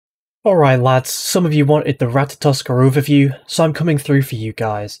Alright lads, some of you wanted the Ratatoskr overview, so I'm coming through for you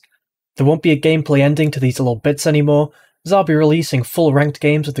guys. There won't be a gameplay ending to these little bits anymore, as I'll be releasing full ranked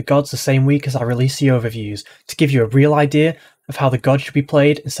games of the gods the same week as I release the overviews, to give you a real idea of how the gods should be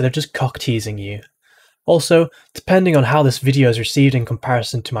played instead of just cock teasing you. Also, depending on how this video is received in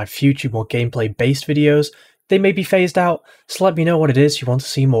comparison to my future more gameplay based videos, they may be phased out, so let me know what it is you want to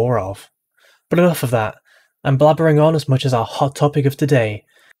see more of. But enough of that, I'm blabbering on as much as our hot topic of today.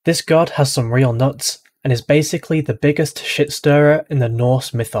 This god has some real nuts, and is basically the biggest shit stirrer in the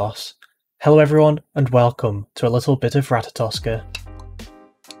Norse mythos. Hello everyone, and welcome to a little bit of Ratatoskr.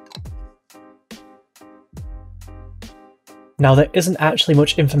 Now there isn't actually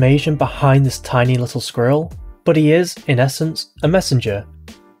much information behind this tiny little squirrel, but he is, in essence, a messenger.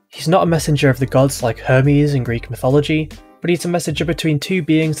 He's not a messenger of the gods like Hermes in Greek mythology, but he's a messenger between two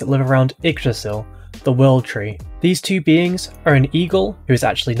beings that live around Yggdrasil, the World Tree. These two beings are an eagle, who is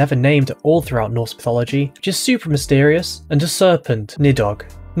actually never named all throughout Norse mythology, which is super mysterious, and a serpent, Nidog.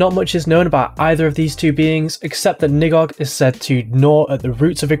 Not much is known about either of these two beings, except that Nidog is said to gnaw at the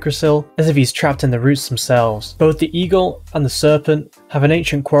roots of Yggdrasil, as if he's trapped in the roots themselves. Both the eagle and the serpent have an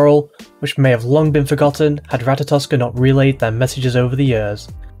ancient quarrel, which may have long been forgotten had Ratatoskr not relayed their messages over the years.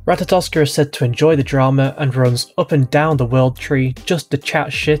 Ratatoskr is said to enjoy the drama and runs up and down the world tree just to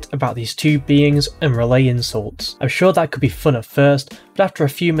chat shit about these two beings and relay insults. I'm sure that could be fun at first, but after a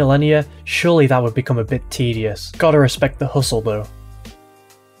few millennia, surely that would become a bit tedious. Gotta respect the hustle though.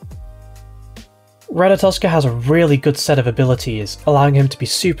 Ratatoskr has a really good set of abilities, allowing him to be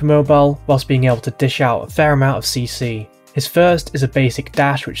super mobile whilst being able to dish out a fair amount of CC. His first is a basic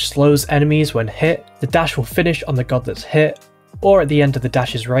dash which slows enemies when hit. The dash will finish on the god that's hit, or at the end of the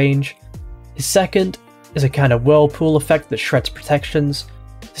dash's range. His second is a kind of whirlpool effect that shreds protections.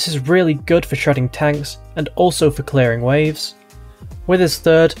 This is really good for shredding tanks and also for clearing waves. With his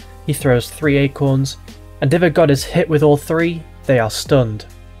third, he throws 3 acorns, and if a god is hit with all 3, they are stunned.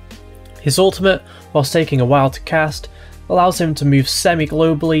 His ultimate, whilst taking a while to cast, allows him to move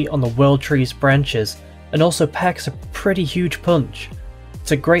semi-globally on the world tree's branches, and also packs a pretty huge punch.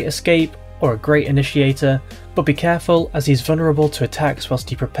 It's a great escape or a great initiator, but be careful as he's vulnerable to attacks whilst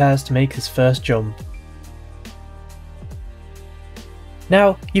he prepares to make his first jump.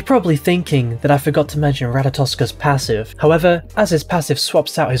 Now, you're probably thinking that I forgot to mention Ratatoskr's passive. However, as his passive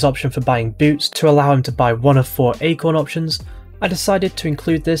swaps out his option for buying boots to allow him to buy one of 4 acorn options, I decided to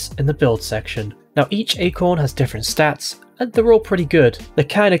include this in the build section. Now each acorn has different stats, and they're all pretty good. They're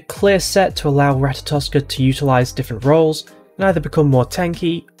kind of clear set to allow Ratatoskr to utilise different roles, and either become more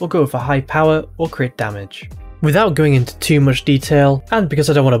tanky, or go for high power or crit damage. Without going into too much detail, and because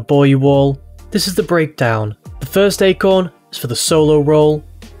I don't want to bore you all, this is the breakdown. The first acorn is for the solo role,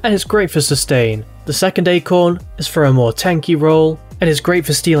 and it's great for sustain. The second acorn is for a more tanky role, and is great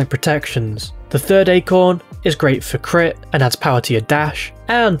for stealing protections. The third acorn is great for crit and adds power to your dash,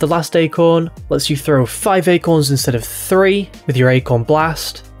 and the last acorn lets you throw 5 acorns instead of 3 with your acorn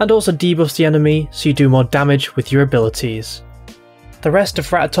blast, and also debuffs the enemy so you do more damage with your abilities. The rest of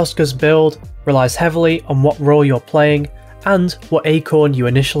Ratatoskr's build relies heavily on what role you're playing and what acorn you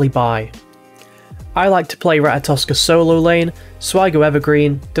initially buy. I like to play Ratatoskr solo lane, so I go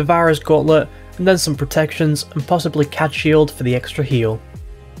Evergreen, Devourer's Gauntlet, and then some protections and possibly Cat Shield for the extra heal.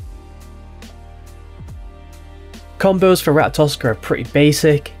 Combos for Ratatoskr are pretty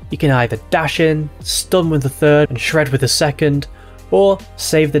basic. You can either dash in, stun with the third and shred with the second, or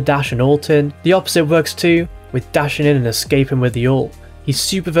save the dash and ult in. The opposite works too, with dashing in and escaping with the ult. He's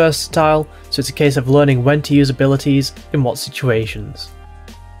super versatile, so it's a case of learning when to use abilities in what situations.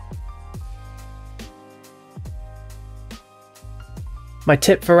 My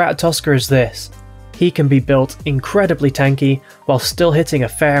tip for Ratatoskr is this: he can be built incredibly tanky while still hitting a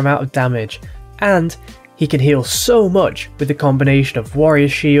fair amount of damage, and he can heal so much with the combination of Warrior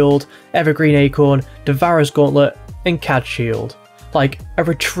Shield, Evergreen Acorn, Devourer's Gauntlet, and Cat Shield. Like,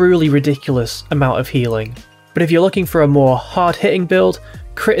 a truly ridiculous amount of healing. But if you're looking for a more hard-hitting build,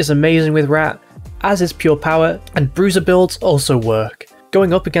 Crit is amazing with Rat, as is Pure Power, and Bruiser builds also work.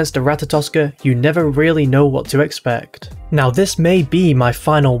 Going up against a Ratatoskr, you never really know what to expect. Now this may be my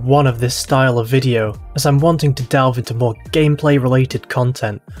final one of this style of video, as I'm wanting to delve into more gameplay related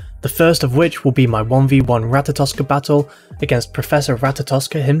content, the first of which will be my 1v1 Ratatoskr battle against Professor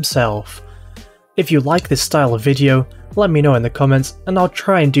Ratatoskr himself. If you like this style of video, let me know in the comments and I'll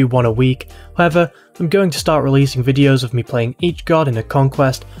try and do one a week. However, I'm going to start releasing videos of me playing each god in a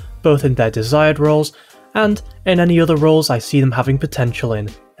conquest, both in their desired roles and in any other roles I see them having potential in.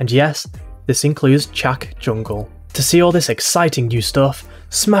 And yes, this includes Chak Jungle. To see all this exciting new stuff,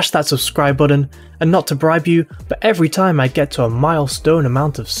 smash that subscribe button, and not to bribe you, but every time I get to a milestone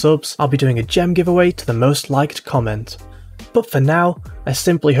amount of subs, I'll be doing a gem giveaway to the most liked comment. But for now, I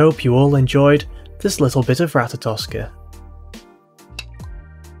simply hope you all enjoyed this little bit of Ratatoskr.